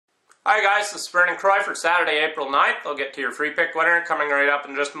Hi guys, this is Vernon and Croy for Saturday, April 9th. I'll get to your free pick winner coming right up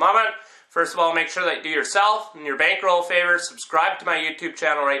in just a moment. First of all, make sure that you do yourself and your bankroll a favor. Subscribe to my YouTube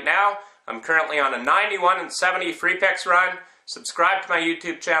channel right now. I'm currently on a 91 and 70 free picks run. Subscribe to my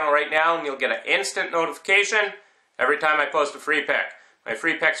YouTube channel right now and you'll get an instant notification every time I post a free pick. My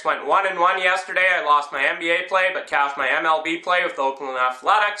free picks went 1-1 yesterday. I lost my NBA play but cashed my MLB play with the Oakland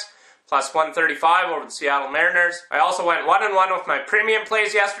Athletics. Plus 135 over the Seattle Mariners. I also went 1-1 with my premium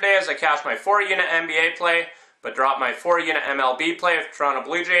plays yesterday as I cashed my 4-unit NBA play, but dropped my 4-unit MLB play with Toronto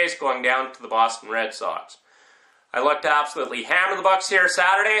Blue Jays going down to the Boston Red Sox. I look to absolutely hammer the Bucks here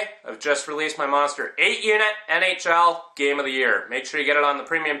Saturday. I've just released my monster 8-unit NHL Game of the Year. Make sure you get it on the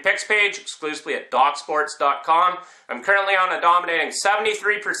premium picks page exclusively at DocSports.com. I'm currently on a dominating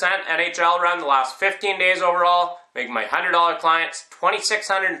 73% NHL run the last 15 days overall, making my $100 clients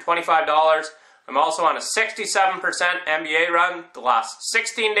 $2,625. I'm also on a 67% NBA run the last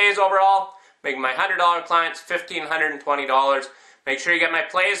 16 days overall, making my $100 clients $1,520. Make sure you get my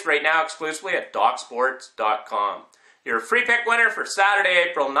plays right now exclusively at DocSports.com. Your free pick winner for Saturday,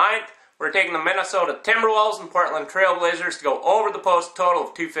 April 9th. We're taking the Minnesota Timberwolves and Portland Trail Blazers to go over the post total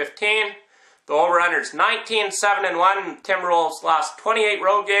of 215. The over-under is 19-7-1 in the Timberwolves' last 28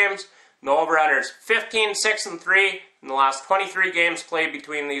 road games. And the over-under is 15-6-3 in the last 23 games played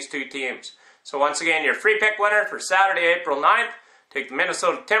between these two teams. So once again, your free pick winner for Saturday, April 9th. Take the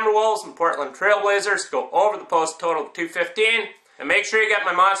Minnesota Timberwolves and Portland Trail Blazers to go over the post total of 215. And make sure you get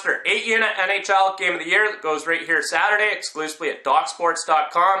my monster 8-unit NHL Game of the Year that goes right here Saturday exclusively at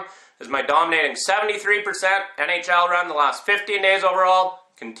DocSports.com as my dominating 73% NHL run the last 15 days overall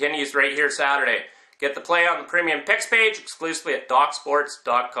continues right here Saturday. Get the play on the premium picks page exclusively at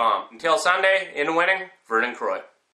DocSports.com. Until Sunday, in winning, Vernon Croy.